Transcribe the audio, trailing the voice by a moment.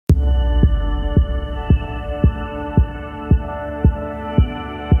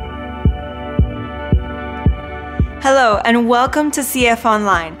Hello and welcome to CF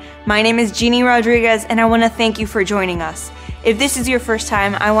Online. My name is Jeannie Rodriguez and I want to thank you for joining us. If this is your first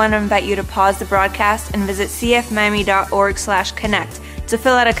time, I want to invite you to pause the broadcast and visit cfmiami.org/connect to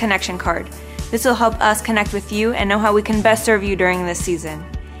fill out a connection card. This will help us connect with you and know how we can best serve you during this season.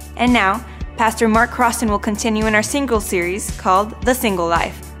 And now, Pastor Mark Croston will continue in our single series called The Single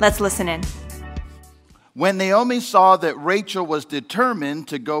Life. Let's listen in. When Naomi saw that Rachel was determined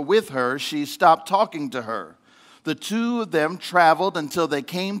to go with her, she stopped talking to her. The two of them traveled until they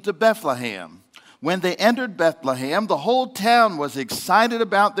came to Bethlehem. When they entered Bethlehem, the whole town was excited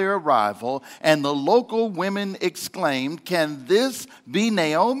about their arrival, and the local women exclaimed, "Can this be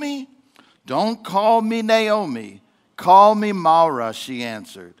Naomi?" "Don't call me Naomi, call me Mara," she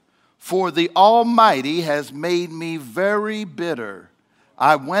answered. "For the Almighty has made me very bitter.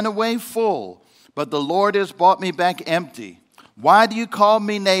 I went away full, but the Lord has brought me back empty. Why do you call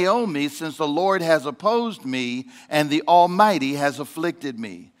me Naomi, since the Lord has opposed me and the Almighty has afflicted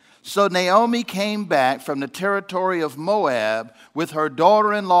me?" So Naomi came back from the territory of Moab with her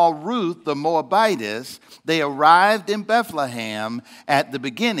daughter-in-law Ruth the Moabitess. They arrived in Bethlehem at the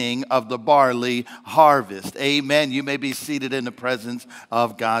beginning of the barley harvest. Amen. You may be seated in the presence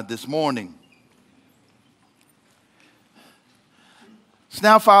of God this morning. So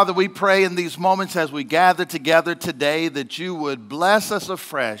now, Father, we pray in these moments as we gather together today that you would bless us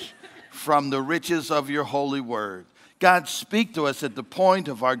afresh from the riches of your holy word. God, speak to us at the point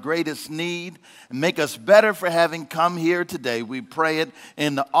of our greatest need and make us better for having come here today. We pray it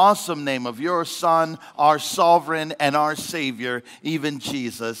in the awesome name of your Son, our sovereign and our Savior, even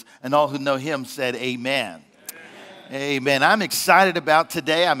Jesus. And all who know him said amen. Amen. I'm excited about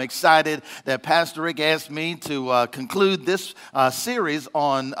today. I'm excited that Pastor Rick asked me to conclude this series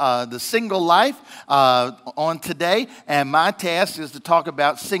on the single life on today. And my task is to talk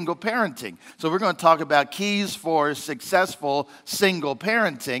about single parenting. So we're going to talk about keys for successful single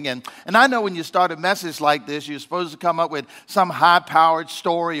parenting. And I know when you start a message like this, you're supposed to come up with some high-powered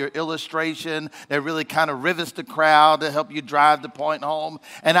story or illustration that really kind of rivets the crowd to help you drive the point home.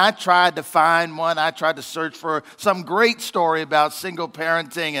 And I tried to find one. I tried to search for some great story about single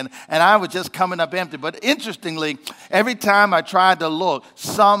parenting, and I was just coming up empty. But interestingly, every time I tried to look,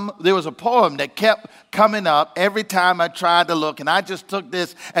 there was a poem that kept coming up every time I tried to look, and I just took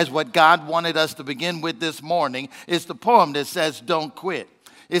this as what God wanted us to begin with this morning. It's the poem that says, "Don't quit."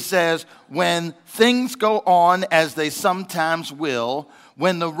 It says, "When things go on as they sometimes will,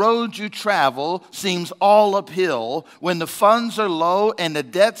 when the road you travel seems all uphill, when the funds are low and the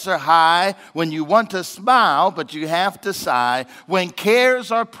debts are high, when you want to smile but you have to sigh, when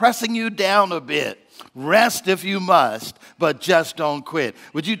cares are pressing you down a bit, rest if you must, but just don't quit."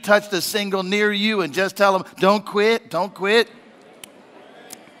 Would you touch the single near you and just tell them, "Don't quit, don't quit"?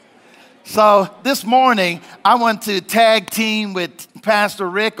 So this morning, I want to tag team with Pastor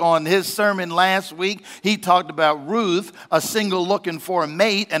Rick on his sermon last week. He talked about Ruth, a single looking for a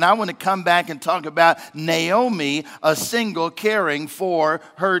mate, and I want to come back and talk about Naomi, a single caring for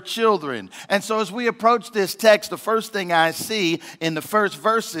her children. And so as we approach this text, the first thing I see in the first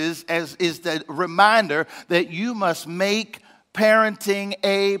verses is the reminder that you must make parenting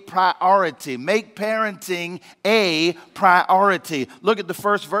a priority. Make parenting a priority. Look at the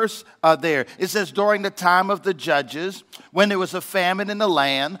first verse there. It says, "During the time of the judges, when there was a famine in the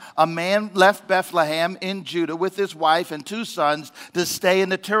land, a man left Bethlehem in Judah with his wife and 2 sons to stay in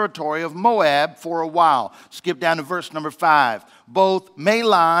the territory of Moab for a while." Skip down to verse number 5. "Both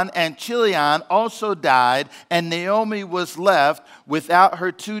Mahlon and Chilion also died, and Naomi was left without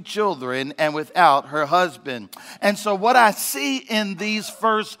her 2 children and without her husband." And so what I see in these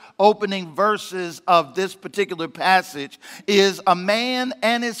first opening verses of this particular passage is a man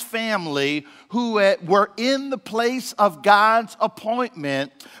and his family who were in the place of God's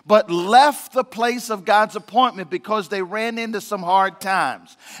appointment, but left the place of God's appointment because they ran into some hard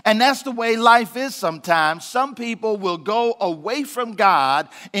times. And that's the way life is sometimes. Some people will go away from God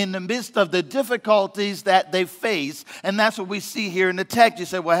in the midst of the difficulties that they face, and that's what we see here in the text. You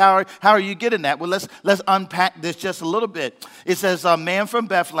say, "Well, how are you getting that?" Well, let's unpack this just a little bit. It says, "A man from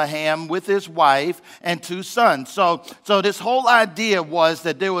Bethlehem with his wife and 2 sons." So this whole idea was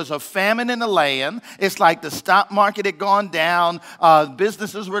that there was a famine in the land. It's like the stock market had gone down.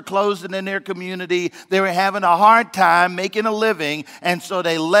 Businesses were closing in their community. They were having a hard time making a living, and so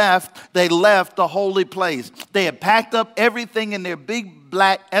they left the holy place. They had packed up everything in their big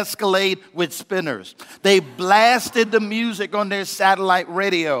black Escalade with spinners. They blasted the music on their satellite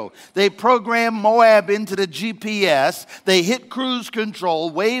radio. They programmed Moab into the GPS. They hit cruise control,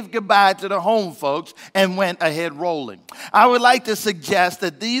 waved goodbye to the home folks, and went ahead rolling. I would like to suggest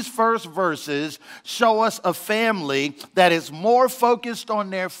that these first verses show us a family that is more focused on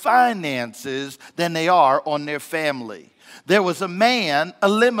their finances than they are on their family. There was a man,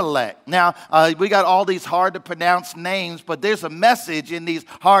 Elimelech. Now, we got all these hard to pronounce names, but there's a message in these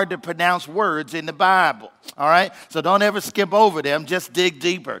hard to pronounce words in the Bible. All right? So don't ever skip over them. Just dig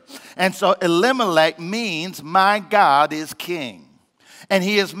deeper. And so Elimelech means, my God is king. And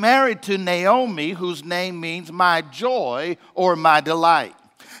he is married to Naomi, whose name means my joy or my delight.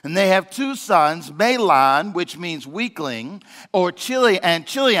 And they have two sons, Mahlon, which means weakling, and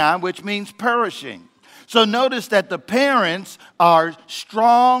Chilion, which means perishing. So notice that the parents are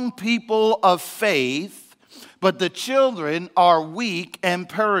strong people of faith, but the children are weak and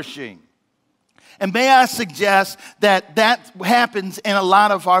perishing. And may I suggest that happens in a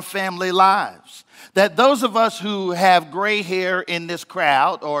lot of our family lives. That those of us who have gray hair in this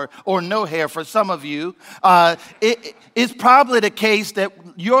crowd, or no hair for some of you, it's probably the case that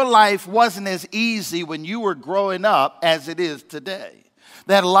your life wasn't as easy when you were growing up as it is today.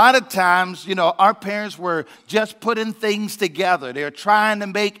 That a lot of times, our parents were just putting things together. They're trying to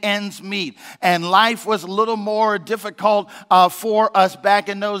make ends meet. And life was a little more difficult for us back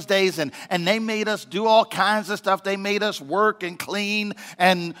in those days. And they made us do all kinds of stuff. They made us work and clean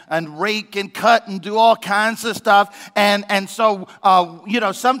and rake and cut and do all kinds of stuff. And so,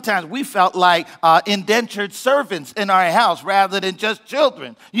 sometimes we felt like indentured servants in our house rather than just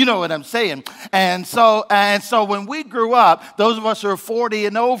children. You know what I'm saying? And so when we grew up, those of us who are 40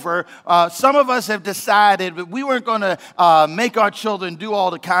 and over, some of us have decided that we weren't going to make our children do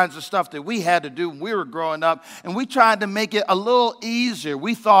all the kinds of stuff that we had to do when we were growing up, and we tried to make it a little easier.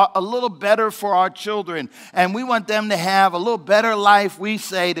 We thought a little better for our children, and we want them to have a little better life, we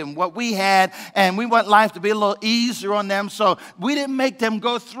say, than what we had, and we want life to be a little easier on them, so we didn't make them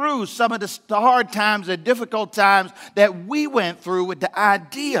go through some of the hard times, the difficult times that we went through, with the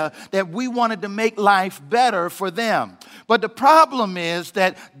idea that we wanted to make life better for them. But the problem is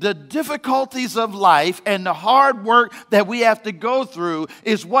that the difficulties of life and the hard work that we have to go through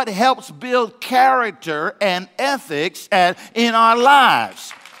is what helps build character and ethics in our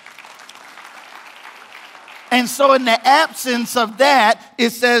lives. And so in the absence of that, it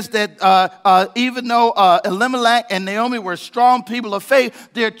says that even though Elimelech and Naomi were strong people of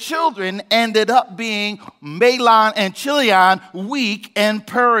faith, their children ended up being Mahlon and Chilion, weak and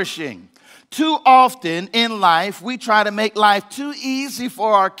perishing. Too often in life, we try to make life too easy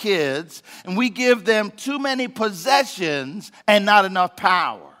for our kids, and we give them too many possessions and not enough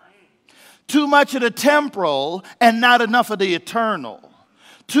power. Too much of the temporal and not enough of the eternal.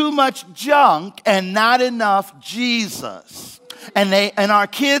 Too much junk and not enough Jesus. And our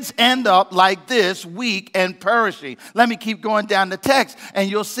kids end up like this, weak and perishing. Let me keep going down the text,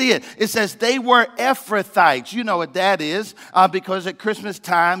 and you'll see it. It says they were Ephrathites. You know what that is, because at Christmas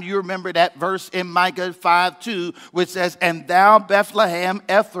time, you remember that verse in Micah 5:2, which says, and thou, Bethlehem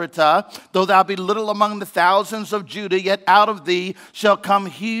Ephratah, though thou be little among the thousands of Judah, yet out of thee shall come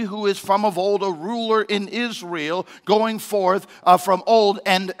he who is from of old, a ruler in Israel, going forth from old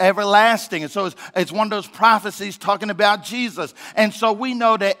and everlasting. And so it's one of those prophecies talking about Jesus. And so we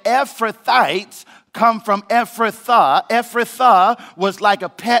know that Ephrathites come from Ephrathah. Ephrathah was like a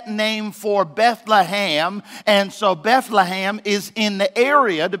pet name for Bethlehem. And so Bethlehem is in the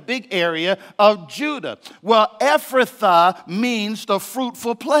area, the big area of Judah. Well, Ephrathah means the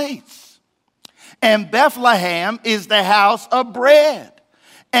fruitful place. And Bethlehem is the house of bread.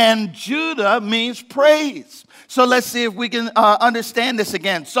 And Judah means praise. So let's see if we can understand this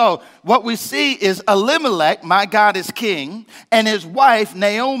again. So what we see is Elimelech, my God is king, and his wife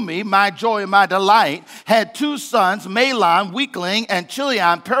Naomi, my joy and my delight, had two sons, Mahlon, weakling, and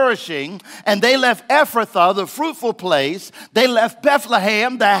Chilion, perishing. And they left Ephrathah, the fruitful place. They left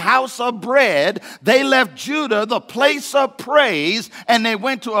Bethlehem, the house of bread. They left Judah, the place of praise. And they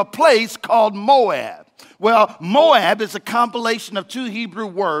went to a place called Moab. Well, Moab is a compilation of two Hebrew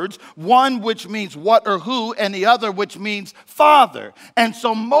words, one which means what or who, and the other which means father. And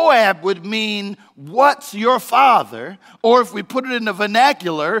so Moab would mean, what's your father? Or if we put it in the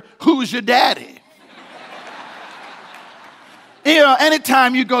vernacular, who's your daddy?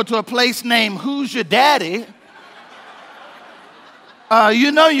 Anytime you go to a place named Who's Your Daddy,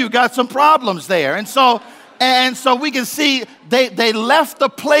 you got some problems there. And so And so we can see they left the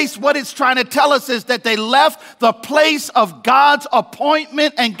place. What it's trying to tell us is that they left the place of God's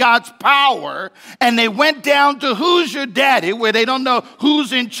appointment and God's power, and they went down to who's your daddy, where they don't know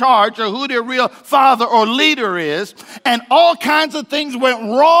who's in charge or who their real father or leader is. And all kinds of things went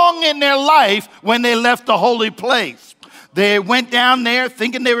wrong in their life when they left the holy place. They went down there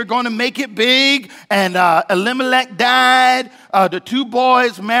thinking they were going to make it big, and Elimelech died. The two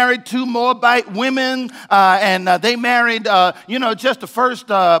boys married two Moabite women, and they married, just the first,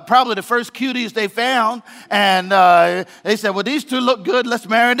 probably the first cuties they found. And they said, well, these two look good. Let's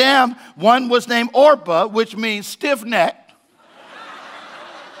marry them. One was named Orpah, which means stiff-necked.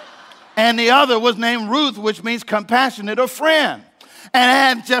 And the other was named Ruth, which means compassionate or friend.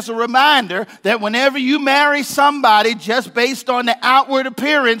 And just a reminder that whenever you marry somebody just based on the outward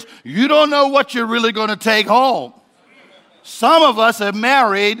appearance, you don't know what you're really going to take home. Some of us have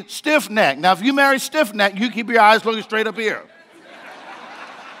married stiff-necked. Now, if you marry stiff-necked, you keep your eyes looking straight up here.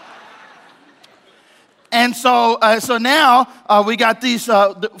 And so now we got these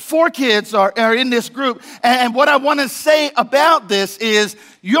 4 kids are in this group. And what I want to say about this is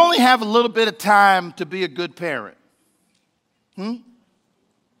you only have a little bit of time to be a good parent.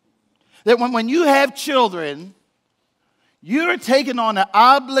 That when you have children, you're taking on an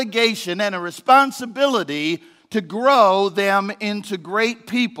obligation and a responsibility to grow them into great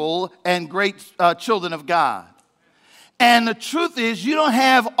people and great children of God. And the truth is, you don't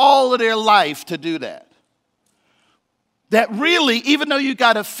have all of their life to do that. That really, even though you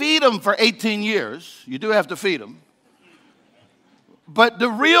got to feed them for 18 years, you do have to feed them. But the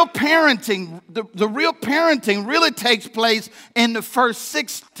real parenting, the real parenting really takes place in the first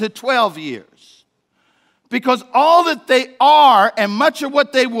 6 to 12 years. Because all that they are and much of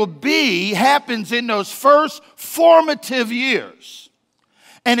what they will be happens in those first formative years.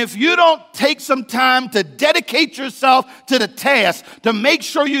 And if you don't take some time to dedicate yourself to the task to make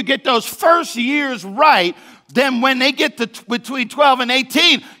sure you get those first years right, then when they get to between 12 and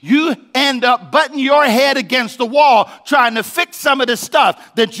 18, you end up butting your head against the wall trying to fix some of the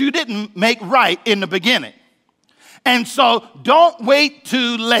stuff that you didn't make right in the beginning. And so don't wait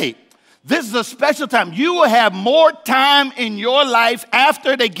too late. This is a special time. You will have more time in your life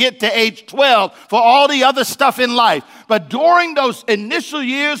after they get to age 12 for all the other stuff in life. But during those initial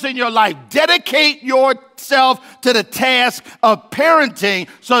years in your life, dedicate yourself to the task of parenting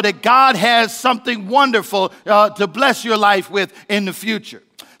so that God has something wonderful to bless your life with in the future.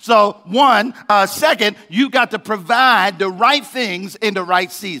 So second, you got to provide the right things in the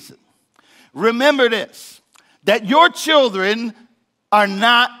right season. Remember this, that your children are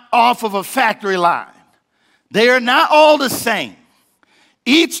not off of a factory line. They are not all the same.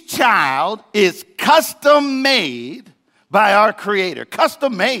 Each child is custom made by our Creator.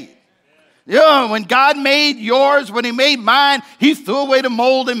 Custom made. When God made yours, when He made mine, He threw away the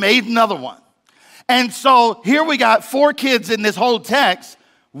mold and made another one. And so here we got 4 kids in this whole text: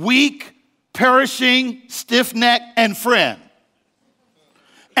 weak, perishing, stiff-necked, and friend.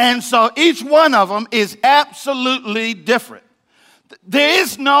 And so each one of them is absolutely different. There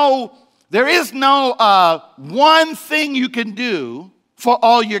is no one thing you can do for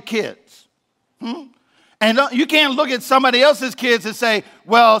all your kids. And you can't look at somebody else's kids and say,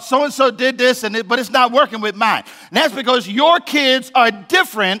 well, so-and-so did this, but it's not working with mine. And that's because your kids are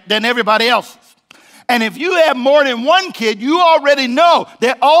different than everybody else's. And if you have more than one kid, you already know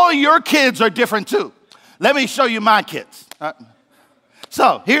that all your kids are different too. Let me show you my kids.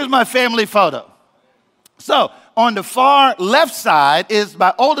 So here's my family photo. So on the far left side is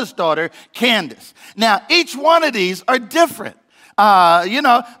my oldest daughter, Candace. Now, each one of these are different.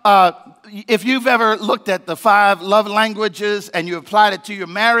 If you've ever looked at the 5 love languages and you applied it to your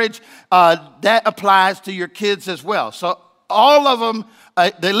marriage, that applies to your kids as well. So all of them,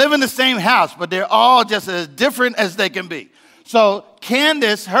 they live in the same house, but they're all just as different as they can be. So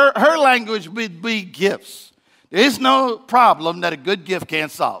Candace, her language would be gifts. There is no problem that a good gift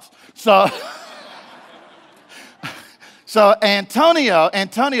can't solve. So Antonio,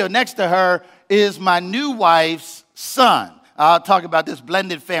 next to her, is my new wife's son. I'll talk about this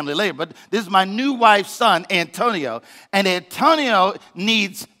blended family later, but this is my new wife's son, Antonio. And Antonio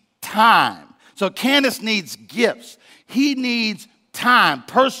needs time. So Candace needs gifts. He needs time,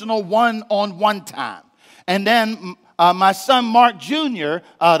 personal one-on-one time. And then my son, Mark Jr.,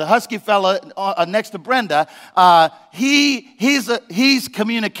 the husky fella next to Brenda, he's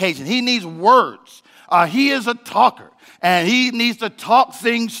communication. He needs words. He is a talker. And he needs to talk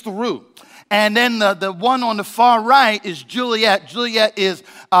things through. And then the one on the far right is Juliet. Juliet is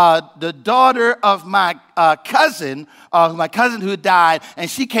the daughter of my cousin who died, and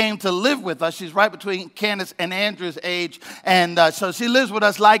she came to live with us. She's right between Candace and Andrew's age, and so she lives with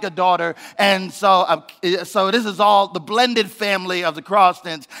us like a daughter. And so this is all the blended family of the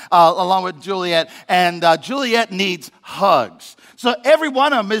Crostons, along with Juliet. And Juliet needs hugs. So every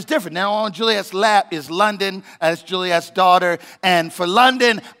one of them is different. Now on Juliet's lap is London, that's Juliet's daughter. And for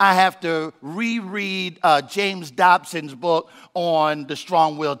London, I have to reread James Dobson's book on the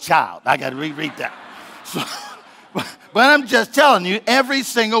strong-willed child. I got to reread that. So, but I'm just telling you, every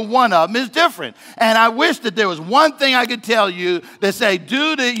single one of them is different. And I wish that there was one thing I could tell you that say,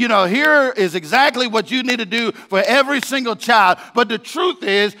 here is exactly what you need to do for every single child. But the truth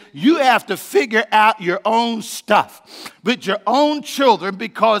is, you have to figure out your own stuff with your own children,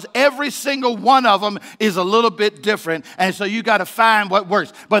 because every single one of them is a little bit different. And so you got to find what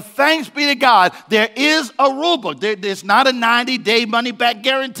works. But thanks be to God, there is a rule book. There's not a 90-day money-back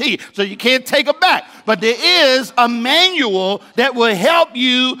guarantee, so you can't take them back. But there is a manual that will help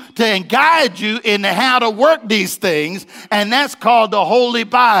you and guide you in how to work these things, and that's called the Holy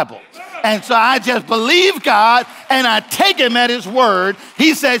Bible. And so I just believe God, and I take him at his word.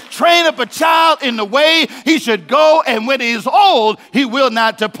 He says, train up a child in the way he should go, and when he is old, he will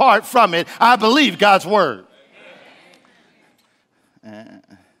not depart from it. I believe God's word.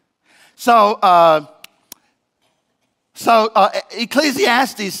 So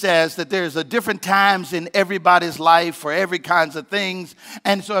Ecclesiastes says that there's a different times in everybody's life for every kinds of things.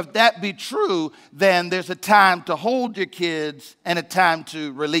 And so if that be true, then there's a time to hold your kids and a time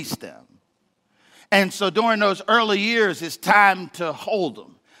to release them. And so during those early years, it's time to hold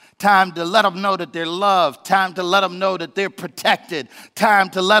them. Time to let them know that they're loved. Time to let them know that they're protected. Time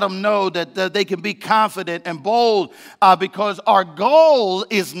to let them know that they can be confident and bold, because our goal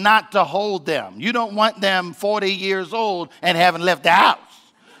is not to hold them. You don't want them 40 years old and haven't left the house.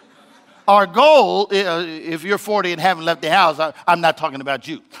 Our goal, if you're 40 and haven't left the house, I'm not talking about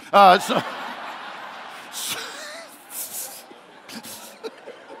you.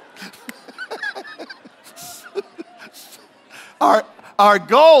 Our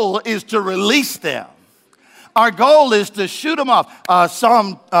goal is to release them. Our goal is to shoot them off.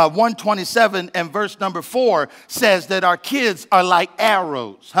 Psalm 127 and verse number 4 says that our kids are like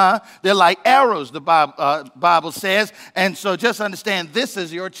arrows. They're like arrows, the Bible says. And so just understand, this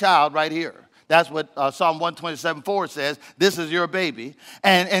is your child right here. That's what Psalm 127:4 says. This is your baby.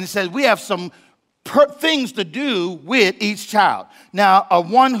 And it says we have some things to do with each child. Now,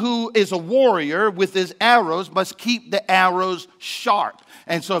 one who is a warrior with his arrows must keep the arrows sharp.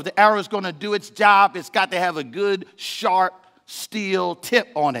 And so if the arrow is going to do its job, it's got to have a good, sharp steel tip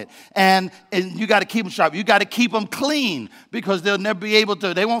on it. And you got to keep them sharp. You got to keep them clean, because they'll never be able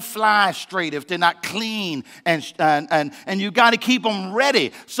to, they won't fly straight if they're not clean. And you got to keep them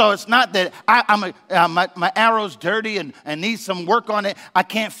ready. So it's not that my arrow's dirty and need some work on it. I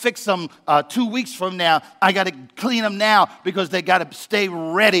can't fix them 2 weeks from now. I got to clean them now, because they got to stay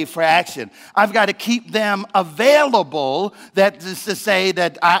ready for action. I've got to keep them available. That is to say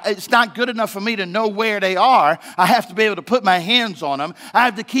that it's not good enough for me to know where they are. I have to be able to put my hands on them. I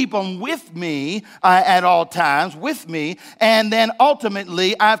have to keep them with me at all times, with me. And then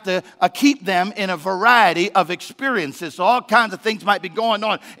ultimately, I have to keep them in a variety of experiences. So all kinds of things might be going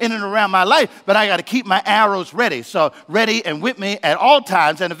on in and around my life, but I got to keep my arrows ready. So ready and with me at all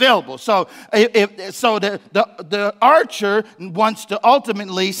times and available. So the archer wants to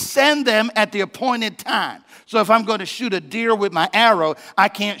ultimately send them at the appointed time. So if I'm going to shoot a deer with my arrow, I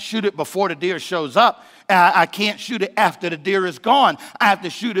can't shoot it before the deer shows up. I can't shoot it after the deer is gone. I have to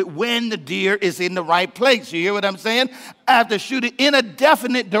shoot it when the deer is in the right place. You hear what I'm saying? I have to shoot it in a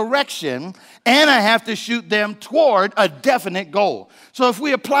definite direction, and I have to shoot them toward a definite goal. So if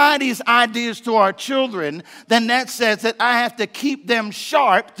we apply these ideas to our children, then that says that I have to keep them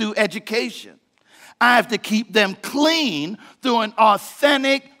sharp through education. I have to keep them clean through an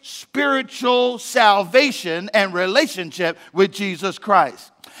authentic spiritual salvation and relationship with Jesus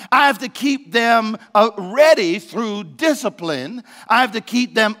Christ. I have to keep them ready through discipline. I have to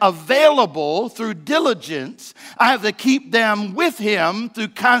keep them available through diligence. I have to keep them with him through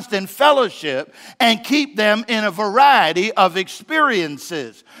constant fellowship, and keep them in a variety of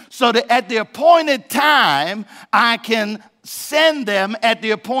experiences, so that at the appointed time, I can send them at the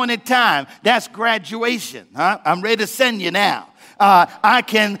appointed time. That's graduation. I'm ready to send you now. I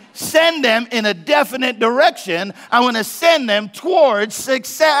can send them in a definite direction. I want to send them towards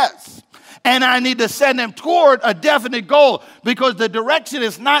success. And I need to send them toward a definite goal, because the direction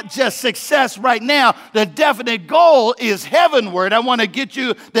is not just success right now. The definite goal is heavenward. I want to get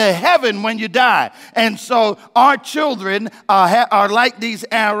you to heaven when you die. And so our children are like these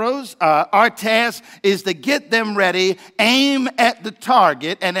arrows. Our task is to get them ready, aim at the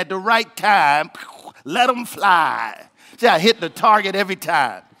target, and at the right time, let them fly. See, I hit the target every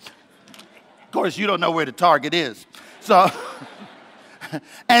time. Of course, you don't know where the target is. So...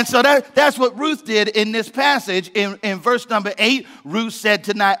 And so that's what Ruth did in this passage. In verse number 8, Ruth said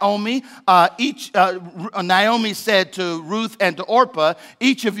to Naomi, Naomi said to Ruth and to Orpah,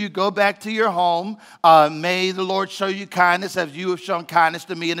 each of you go back to your home. May the Lord show you kindness as you have shown kindness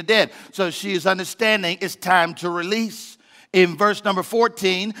to me and the dead. So she is understanding it's time to release. In verse number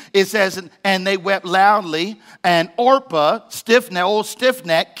 14, it says, and they wept loudly, and Orpah, old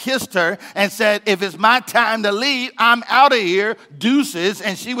stiff-neck, kissed her and said, if it's my time to leave, I'm out of here, deuces,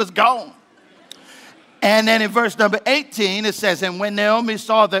 and she was gone. And then in verse number 18, it says, and when Naomi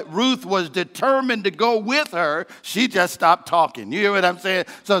saw that Ruth was determined to go with her, she just stopped talking. You hear what I'm saying?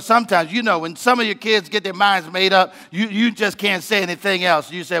 So sometimes, when some of your kids get their minds made up, you just can't say anything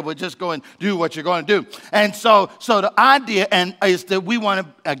else. You say, well, just go and do what you're going to do. And so the idea is that we want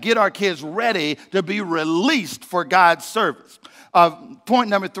to get our kids ready to be released for God's service. Point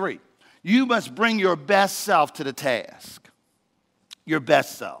number 3, you must bring your best self to the task. Your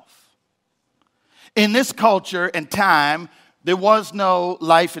best self. In this culture and time, there was no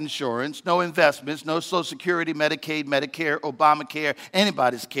life insurance, no investments, no Social Security, Medicaid, Medicare, Obamacare,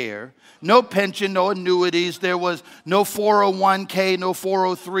 anybody's care. No pension, no annuities. There was no 401k, no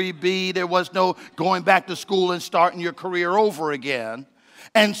 403b. There was no going back to school and starting your career over again.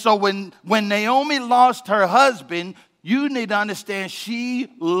 And so when Naomi lost her husband, you need to understand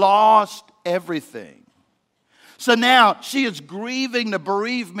she lost everything. So now she is grieving the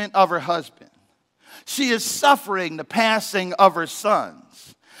bereavement of her husband. She is suffering the passing of her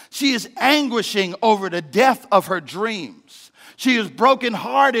sons. She is anguishing over the death of her dreams. She is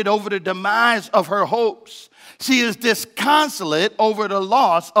brokenhearted over the demise of her hopes. She is disconsolate over the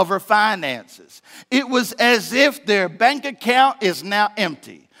loss of her finances. It was as if their bank account is now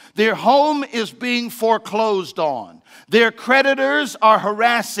empty. Their home is being foreclosed on. Their creditors are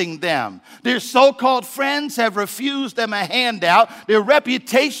harassing them. Their so-called friends have refused them a handout. Their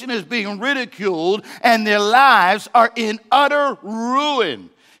reputation is being ridiculed, and their lives are in utter ruin.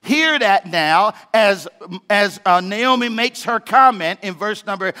 Hear that now as Naomi makes her comment in verse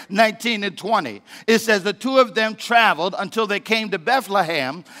number 19 and 20. It says, the two of them traveled until they came to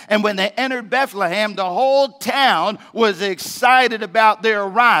Bethlehem. And when they entered Bethlehem, the whole town was excited about their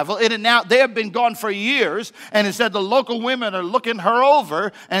arrival. They have been gone for years. And it said the local women are looking her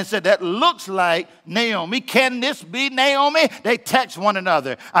over and said, that looks like Naomi. Can this be Naomi? They text one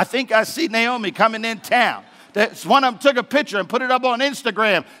another. I think I see Naomi coming in town. One of them took a picture and put it up on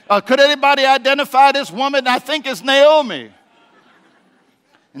Instagram. Could anybody identify this woman? I think it's Naomi.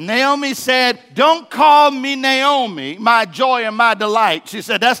 And Naomi said, don't call me Naomi, my joy and my delight. She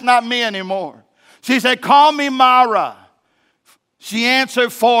said, that's not me anymore. She said, call me Mara. She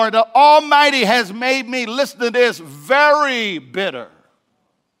answered, for the Almighty has made me, listen to this, very bitter.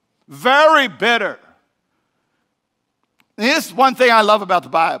 Very bitter. And this is one thing I love about the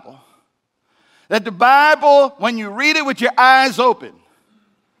Bible. That the Bible, when you read it with your eyes open,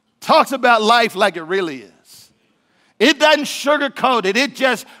 talks about life like it really is. It doesn't sugarcoat it. It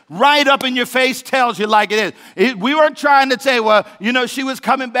just right up in your face tells you like it is. We weren't trying to say, well, she was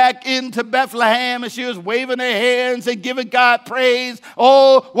coming back into Bethlehem and she was waving her hands and giving God praise.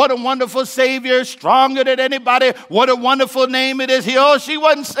 Oh, what a wonderful Savior, stronger than anybody. What a wonderful name it is. She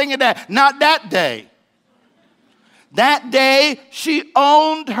wasn't singing that. Not that day. That day, she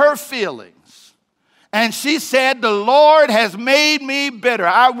owned her feelings. And she said, the Lord has made me bitter.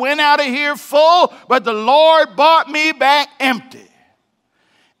 I went out of here full, but the Lord brought me back empty.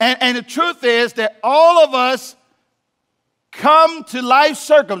 And the truth is that all of us come to life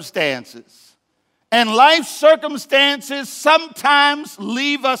circumstances. And life circumstances sometimes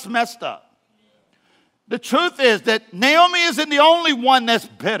leave us messed up. The truth is that Naomi isn't the only one that's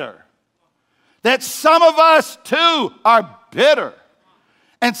bitter. That some of us, too, are bitter.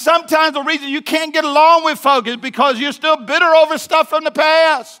 And sometimes the reason you can't get along with folks is because you're still bitter over stuff from the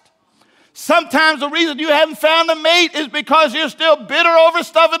past. Sometimes the reason you haven't found a mate is because you're still bitter over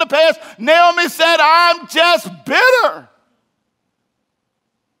stuff in the past. Naomi said, I'm just bitter.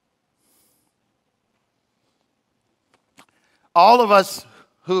 All of us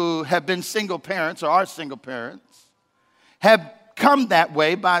who have been single parents or are single parents have come that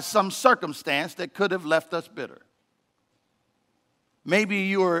way by some circumstance that could have left us bitter. Maybe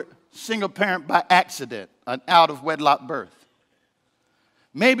you were single parent by accident, an out-of-wedlock birth.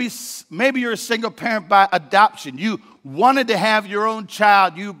 Maybe you're a single parent by adoption. You wanted to have your own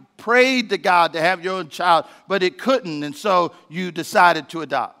child. You prayed to God to have your own child, but it couldn't, and so you decided to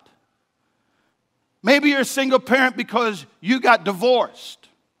adopt. Maybe you're a single parent because you got divorced.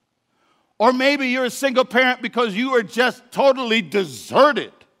 Or maybe you're a single parent because you were just totally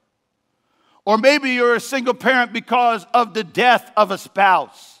deserted. Or maybe you're a single parent because of the death of a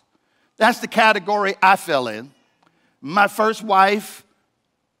spouse. That's the category I fell in. My first wife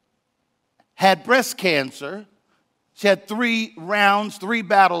had breast cancer. She had 3 rounds, 3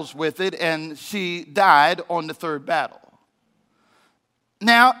 battles with it, and she died on the 3rd battle.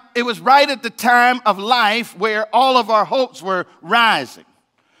 Now, it was right at the time of life where all of our hopes were rising.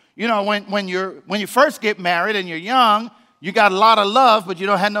 You know, when you first get married and you're young, you got a lot of love, but you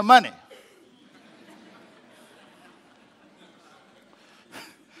don't have no money.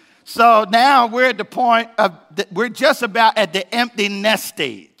 So now we're at the point of, we're just about at the empty nest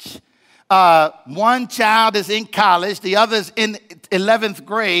stage. One child is in college, the other's in 11th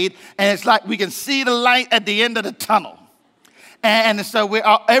grade, and it's like we can see the light at the end of the tunnel. And so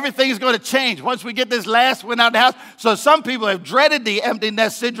everything is going to change once we get this last one out of the house. So some people have dreaded the empty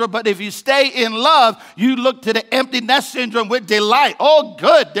nest syndrome, but if you stay in love, you look to the empty nest syndrome with delight. Oh,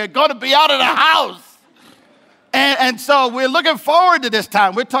 good, they're going to be out of the house. And so we're looking forward to this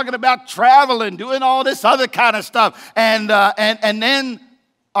time. We're talking about traveling, doing all this other kind of stuff. And then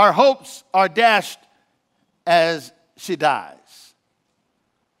our hopes are dashed as she dies.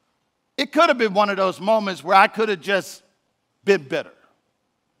 It could have been one of those moments where I could have just been bitter.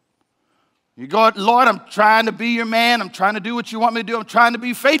 You go, Lord, I'm trying to be your man. I'm trying to do what you want me to do. I'm trying to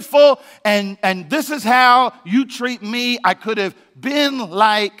be faithful. And this is how you treat me. I could have been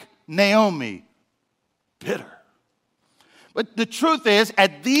like Naomi, bitter. But the truth is,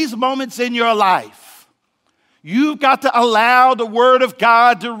 at these moments in your life, you've got to allow the Word of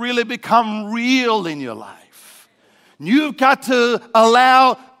God to really become real in your life. You've got to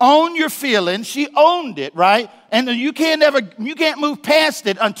own your feelings. She owned it, right? And you can't move past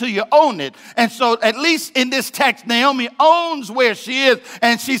it until you own it. And so at least in this text, Naomi owns where she is.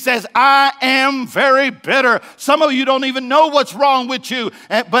 And she says, I am very bitter. Some of you don't even know what's wrong with you.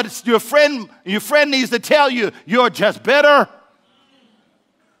 But it's your friend needs to tell you, you're just bitter.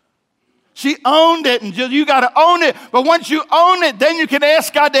 She owned it, and you got to own it. But once you own it, then you can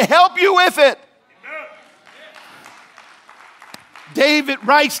ask God to help you with it. David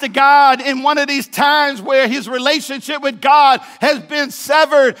writes to God in one of these times where his relationship with God has been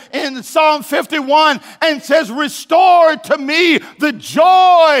severed in Psalm 51 and says, restore to me the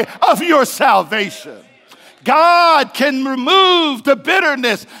joy of your salvation. God can remove the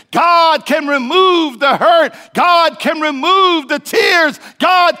bitterness. God can remove the hurt. God can remove the tears.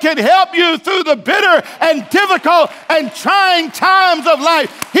 God can help you through the bitter and difficult and trying times of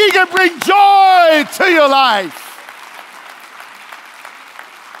life. He can bring joy to your life.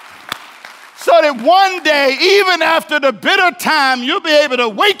 So that one day, even after the bitter time, you'll be able to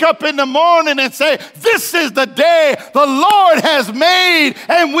wake up in the morning and say, this is the day the Lord has made,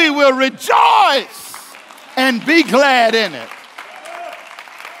 and we will rejoice and be glad in it.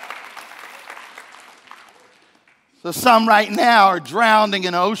 So some right now are drowning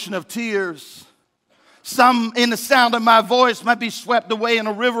in an ocean of tears. Some in the sound of my voice might be swept away in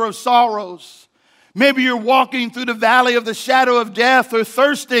a river of sorrows. Maybe you're walking through the valley of the shadow of death or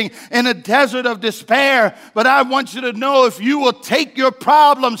thirsting in a desert of despair. But I want you to know, if you will take your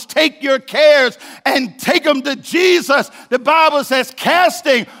problems, take your cares, and take them to Jesus, the Bible says,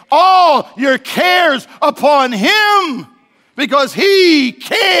 casting all your cares upon Him because He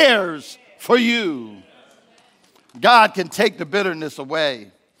cares for you. God can take the bitterness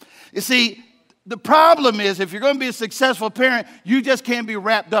away. You see, the problem is, if you're going to be a successful parent, you just can't be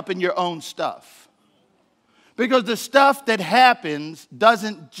wrapped up in your own stuff. Because the stuff that happens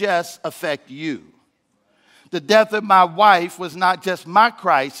doesn't just affect you. The death of my wife was not just my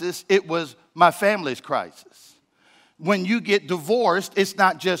crisis, it was my family's crisis. When you get divorced, it's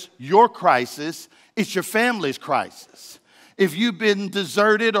not just your crisis, it's your family's crisis. If you've been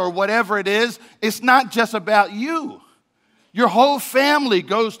deserted or whatever it is, it's not just about you. Your whole family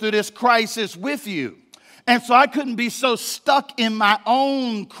goes through this crisis with you. And so I couldn't be so stuck in my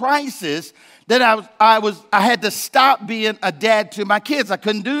own crisis that I had to stop being a dad to my kids. I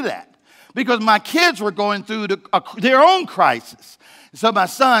couldn't do that because my kids were going through their own crisis. So my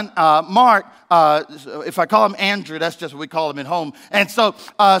son, Mark, if I call him Andrew, that's just what we call him at home. And so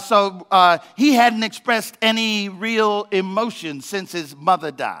he hadn't expressed any real emotion since his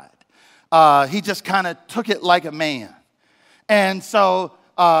mother died. He just kind of took it like a man. And so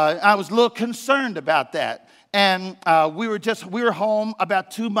I was a little concerned about that. And we were home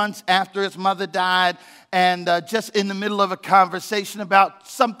about 2 months after his mother died, and just in the middle of a conversation about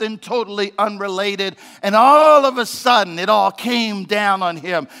something totally unrelated. And all of a sudden, it all came down on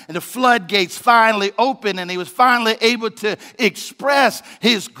him, and the floodgates finally opened, and he was finally able to express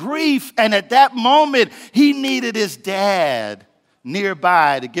his grief. And at that moment, he needed his dad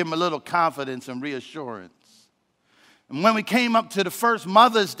nearby to give him a little confidence and reassurance. And when we came up to the first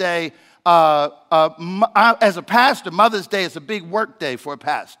Mother's Day, as a pastor, Mother's Day is a big work day for a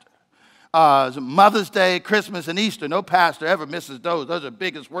pastor. Mother's Day, Christmas, and Easter, no pastor ever misses those. Those are the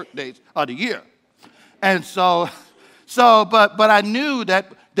biggest work days of the year. And but I knew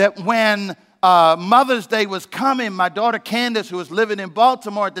that when Mother's Day was coming, my daughter Candace, who was living in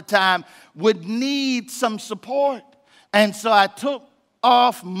Baltimore at the time, would need some support. And so I took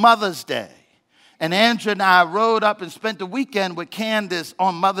off Mother's Day. And Andrea and I rode up and spent the weekend with Candace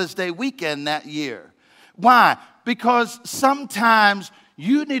on Mother's Day weekend that year. Why? Because sometimes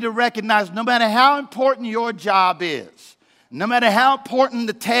you need to recognize no matter how important your job is, no matter how important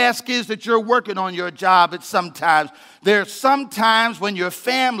the task is that you're working on your job there's sometimes when your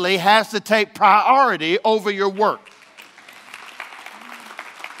family has to take priority over your work.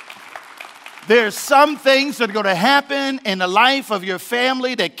 There's some things that are going to happen in the life of your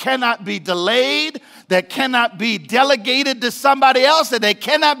family that cannot be delayed, that cannot be delegated to somebody else, that they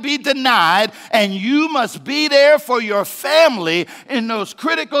cannot be denied, and you must be there for your family in those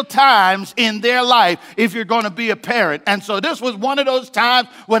critical times in their life if you're going to be a parent. And so this was one of those times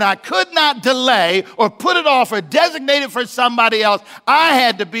when I could not delay or put it off or designate it for somebody else. I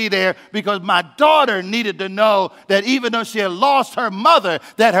had to be there because my daughter needed to know that even though she had lost her mother,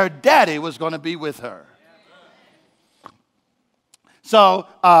 that her daddy was going to be with her. So,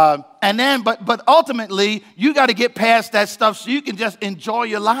 but ultimately, you got to get past that stuff so you can just enjoy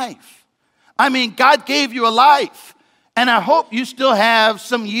your life. I mean, God gave you a life, and I hope you still have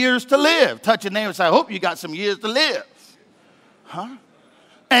some years to live. Touch your neighbor and say, I hope you got some years to live. Huh?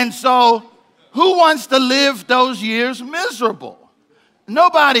 And so, who wants to live those years miserable?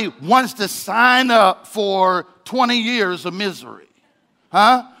 Nobody wants to sign up for 20 years of misery.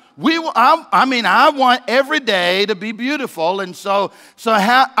 Huh? I want every day to be beautiful, and so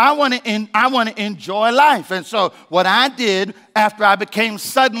I want to enjoy life. And so what I did after I became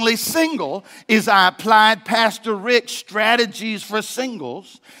suddenly single is I applied Pastor Rick's strategies for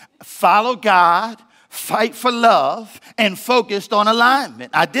singles: follow God, fight for love, and focused on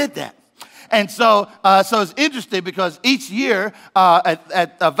alignment. I did that. And so it's interesting because each year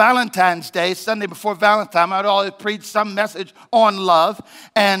at Valentine's Day, Sunday before Valentine, I'd always preach some message on love.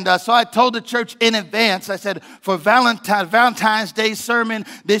 And so I told the church in advance, I said, for Valentine's Day sermon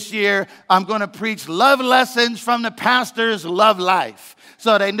this year, I'm going to preach love lessons from the pastor's love life.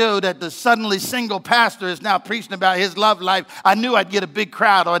 So they knew that the suddenly single pastor is now preaching about his love life. I knew I'd get a big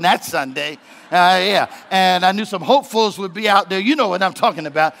crowd on that Sunday. And I knew some hopefuls would be out there. You know what I'm talking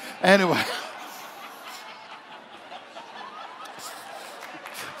about. Anyway.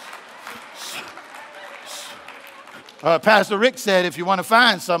 Pastor Rick said, if you want to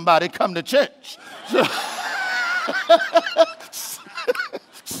find somebody, come to church. So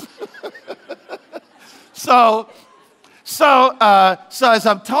as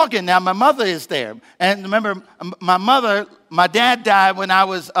I'm talking now, my mother is there. And remember, my dad died when I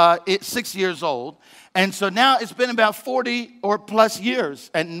was 6 years old. And so now it's been about 40 or plus years.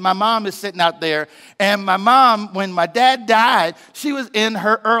 And my mom is sitting out there. And my mom, when my dad died, she was in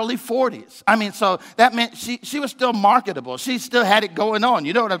her early 40s. I mean, so that meant she was still marketable. She still had it going on.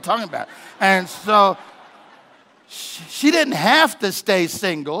 You know what I'm talking about. And so she didn't have to stay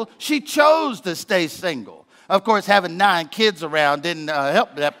single. She chose to stay single. Of course, having 9 kids around didn't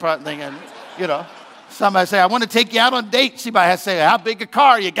help that part thing. And, somebody say, I want to take you out on a date. She might have to say, how big a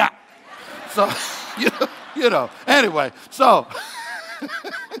car you got? So, anyway, so.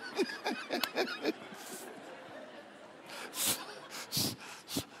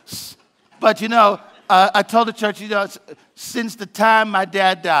 But, I told the church, since the time my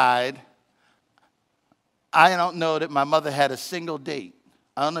dad died, I don't know that my mother had a single date.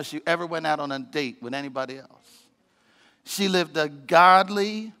 I don't know if she ever went out on a date with anybody else. She lived a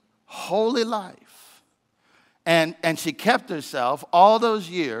godly, holy life. And she kept herself all those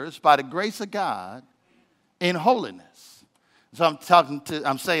years, by the grace of God, in holiness. So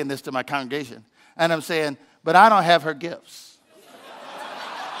I'm saying this to my congregation. And I'm saying, but I don't have her gifts.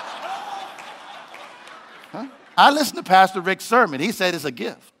 Huh? I listened to Pastor Rick's sermon. He said it's a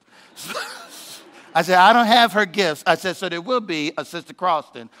gift. I said, I don't have her gifts. I said, so there will be a Sister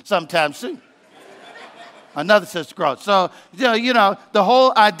Croston sometime soon. Another sister crossed. So, the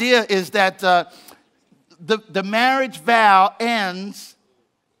whole idea is that the marriage vow ends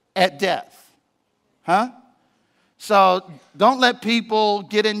at death. Huh? So don't let people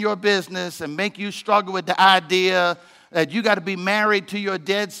get in your business and make you struggle with the idea that you got to be married to your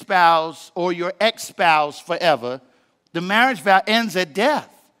dead spouse or your ex-spouse forever. The marriage vow ends at death.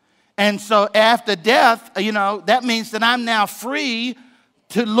 And so after death, that means that I'm now free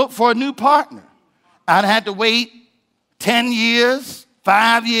to look for a new partner. I'd had to wait 10 years,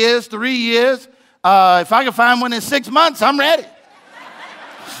 5 years, 3 years. If I can find one in 6 months, I'm ready.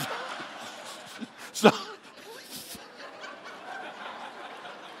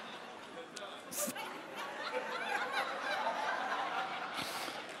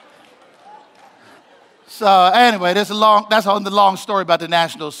 So anyway, that's on the long story about the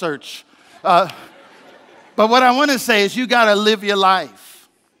national search. But what I want to say is you got to live your life.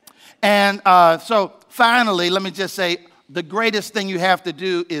 And so finally, let me just say, the greatest thing you have to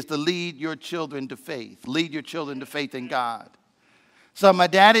do is to lead your children to faith. Lead your children to faith in God. So my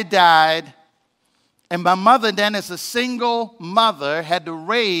daddy died, and my mother then, as a single mother, had to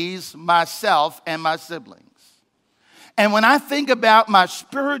raise myself and my siblings. And when I think about my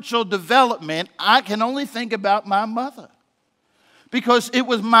spiritual development, I can only think about my mother. Because it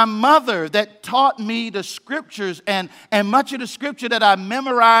was my mother that taught me the scriptures, and much of the scripture that I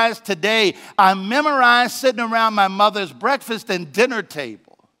memorized today, I memorized sitting around my mother's breakfast and dinner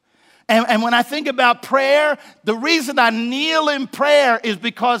table. And when I think about prayer, the reason I kneel in prayer is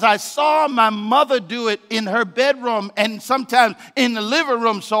because I saw my mother do it in her bedroom and sometimes in the living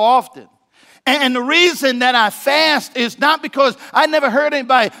room so often. And the reason that I fast is not because I never heard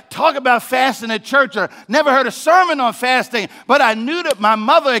anybody talk about fasting at church or never heard a sermon on fasting, but I knew that my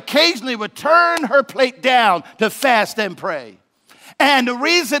mother occasionally would turn her plate down to fast and pray. And the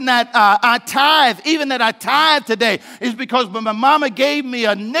reason that I tithe, even that I tithe today, is because when my mama gave me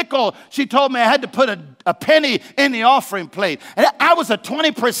a nickel, she told me I had to put a penny in the offering plate. And I was a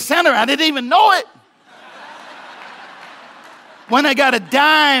 20%er. I didn't even know it. When I got a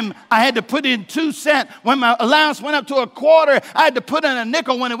dime, I had to put in 2 cents. When my allowance went up to a quarter, I had to put in a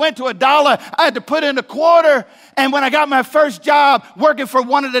nickel. When it went to $1, I had to put in a quarter. And when I got my first job working for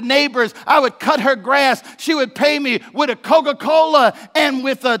one of the neighbors, I would cut her grass. She would pay me with a Coca-Cola and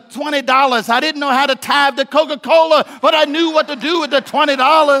with $20. I didn't know how to tithe the Coca-Cola, but I knew what to do with the $20.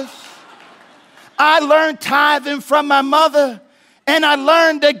 I learned tithing from my mother. And I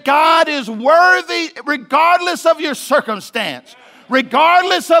learned that God is worthy regardless of your circumstance,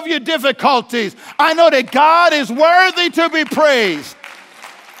 regardless of your difficulties. I know that God is worthy to be praised.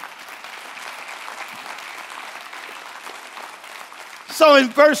 So in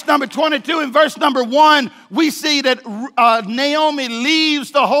verse number 22, in verse number 1, we see that Naomi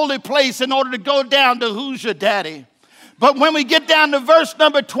leaves the holy place in order to go down to Who's Your Daddy. But when we get down to verse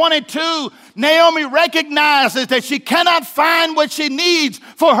number 22, Naomi recognizes that she cannot find what she needs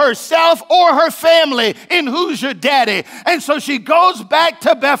for herself or her family in Who's Your Daddy. And so she goes back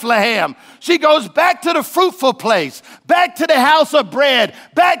to Bethlehem. She goes back to the fruitful place, back to the house of bread,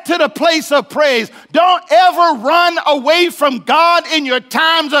 back to the place of praise. Don't ever run away from God in your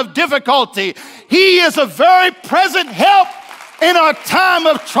times of difficulty. He is a very present help in our time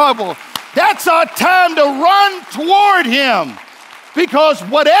of trouble. That's our time to run toward Him, because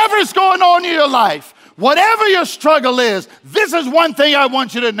whatever's going on in your life, whatever your struggle is, this is one thing I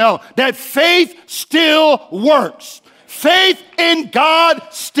want you to know, that faith still works. Faith in God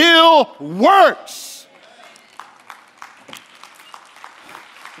still works.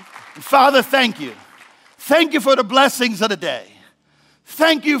 Father, thank you. Thank you for the blessings of the day.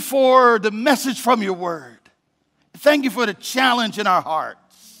 Thank you for the message from your word. Thank you for the challenge in our heart.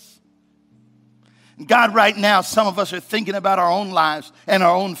 God, right now, some of us are thinking about our own lives and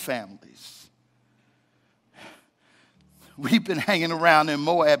our own families. We've been hanging around in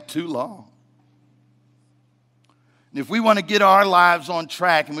Moab too long. And if we want to get our lives on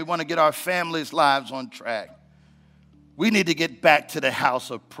track and we want to get our families' lives on track, we need to get back to the house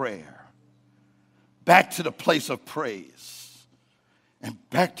of prayer, back to the place of praise, and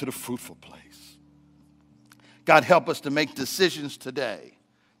back to the fruitful place. God, help us to make decisions today.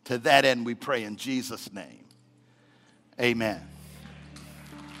 To that end, we pray in Jesus' name. Amen.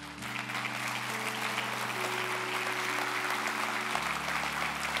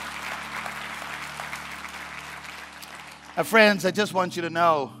 Now, friends, I just want you to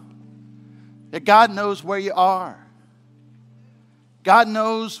know that God knows where you are. God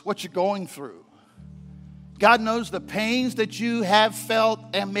knows what you're going through. God knows the pains that you have felt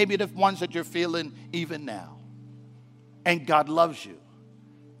and maybe the ones that you're feeling even now. And God loves you.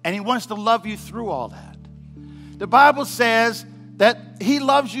 And He wants to love you through all that. The Bible says that he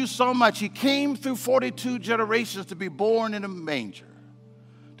loves you so much, he came through 42 generations to be born in a manger,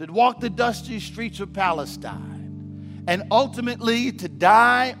 to walk the dusty streets of Palestine, and ultimately to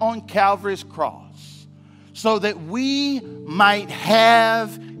die on Calvary's cross so that we might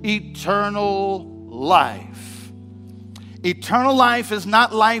have eternal life. Eternal life is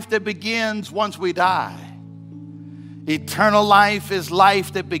not life that begins once we die. Eternal life is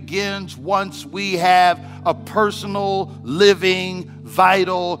life that begins once we have a personal, living,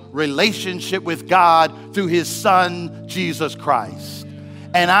 vital relationship with God through his Son, Jesus Christ.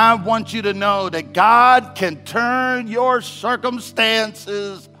 And I want you to know that God can turn your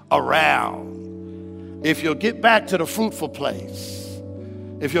circumstances around if you'll get back to the fruitful place,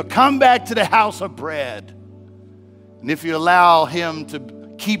 if you'll come back to the house of bread, and if you allow him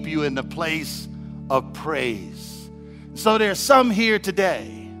to keep you in the place of praise. So there's some here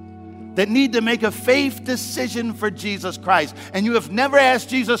today that need to make a faith decision for Jesus Christ. And you have never asked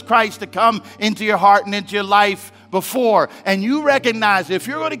Jesus Christ to come into your heart and into your life before. And you recognize if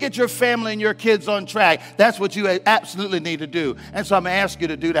you're going to get your family and your kids on track, that's what you absolutely need to do. And so I'm going to ask you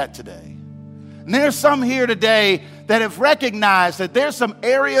to do that today. And there's some here today that have recognized that there's some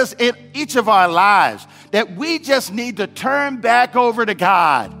areas in each of our lives that we just need to turn back over to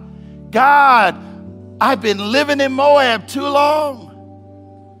God. God, I've been living in Moab too long.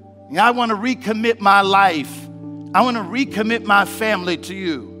 And I want to recommit my life. I want to recommit my family to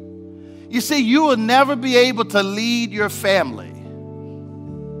you. You see, you will never be able to lead your family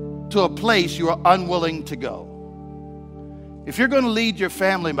to a place you are unwilling to go. If you're going to lead your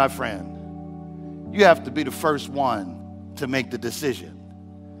family, my friend, you have to be the first one to make the decision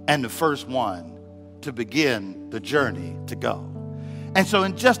and the first one to begin the journey to go. And so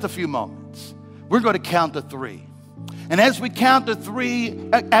in just a few moments, we're going to count to three. And as we count to three,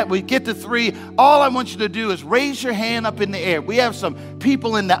 we get to three, all I want you to do is raise your hand up in the air. We have some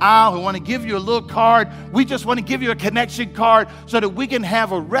people in the aisle who want to give you a little card. We just want to give you a connection card so that we can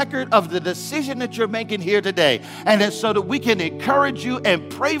have a record of the decision that you're making here today. And it's so that we can encourage you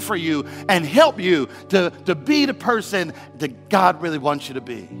and pray for you and help you to be the person that God really wants you to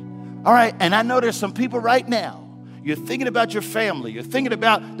be. All right, and I know there's some people right now. You're thinking about your family. You're thinking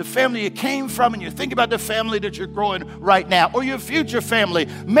about the family you came from, and you're thinking about the family that you're growing right now, or your future family.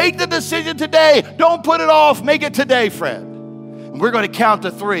 Make the decision today. Don't put it off. Make it today, friend. And we're going to count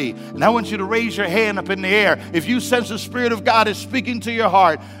to three. And I want you to raise your hand up in the air. If you sense the Spirit of God is speaking to your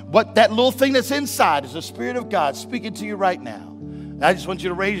heart, what that little thing that's inside is the Spirit of God speaking to you right now. And I just want you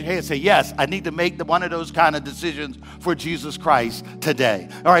to raise your hand and say, yes, I need to make one of those kind of decisions for Jesus Christ today.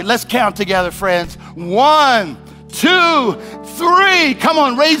 All right, let's count together, friends. 1, 2, 3. Come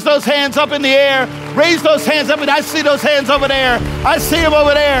on, raise those hands up in the air. Raise those hands up. And I see those hands over there. I see them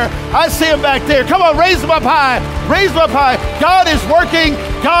over there. I see them back there. Come on, raise them up high. Raise them up high. God is working.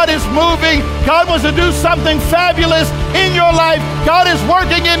 God is moving. God wants to do something fabulous in your life. God is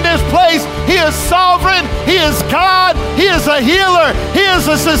working in this place. He is sovereign. He is God. He is a healer. He is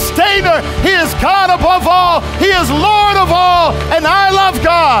a sustainer. He is God above all. He is Lord of all. And I love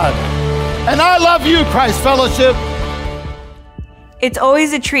God. And I love you, Christ Fellowship. It's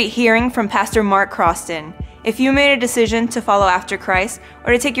always a treat hearing from Pastor Mark Croston. If you made a decision to follow after Christ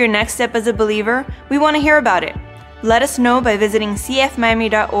or to take your next step as a believer, we want to hear about it. Let us know by visiting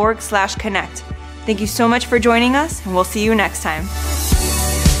cfmiami.org/connect. Thank you so much for joining us, and we'll see you next time.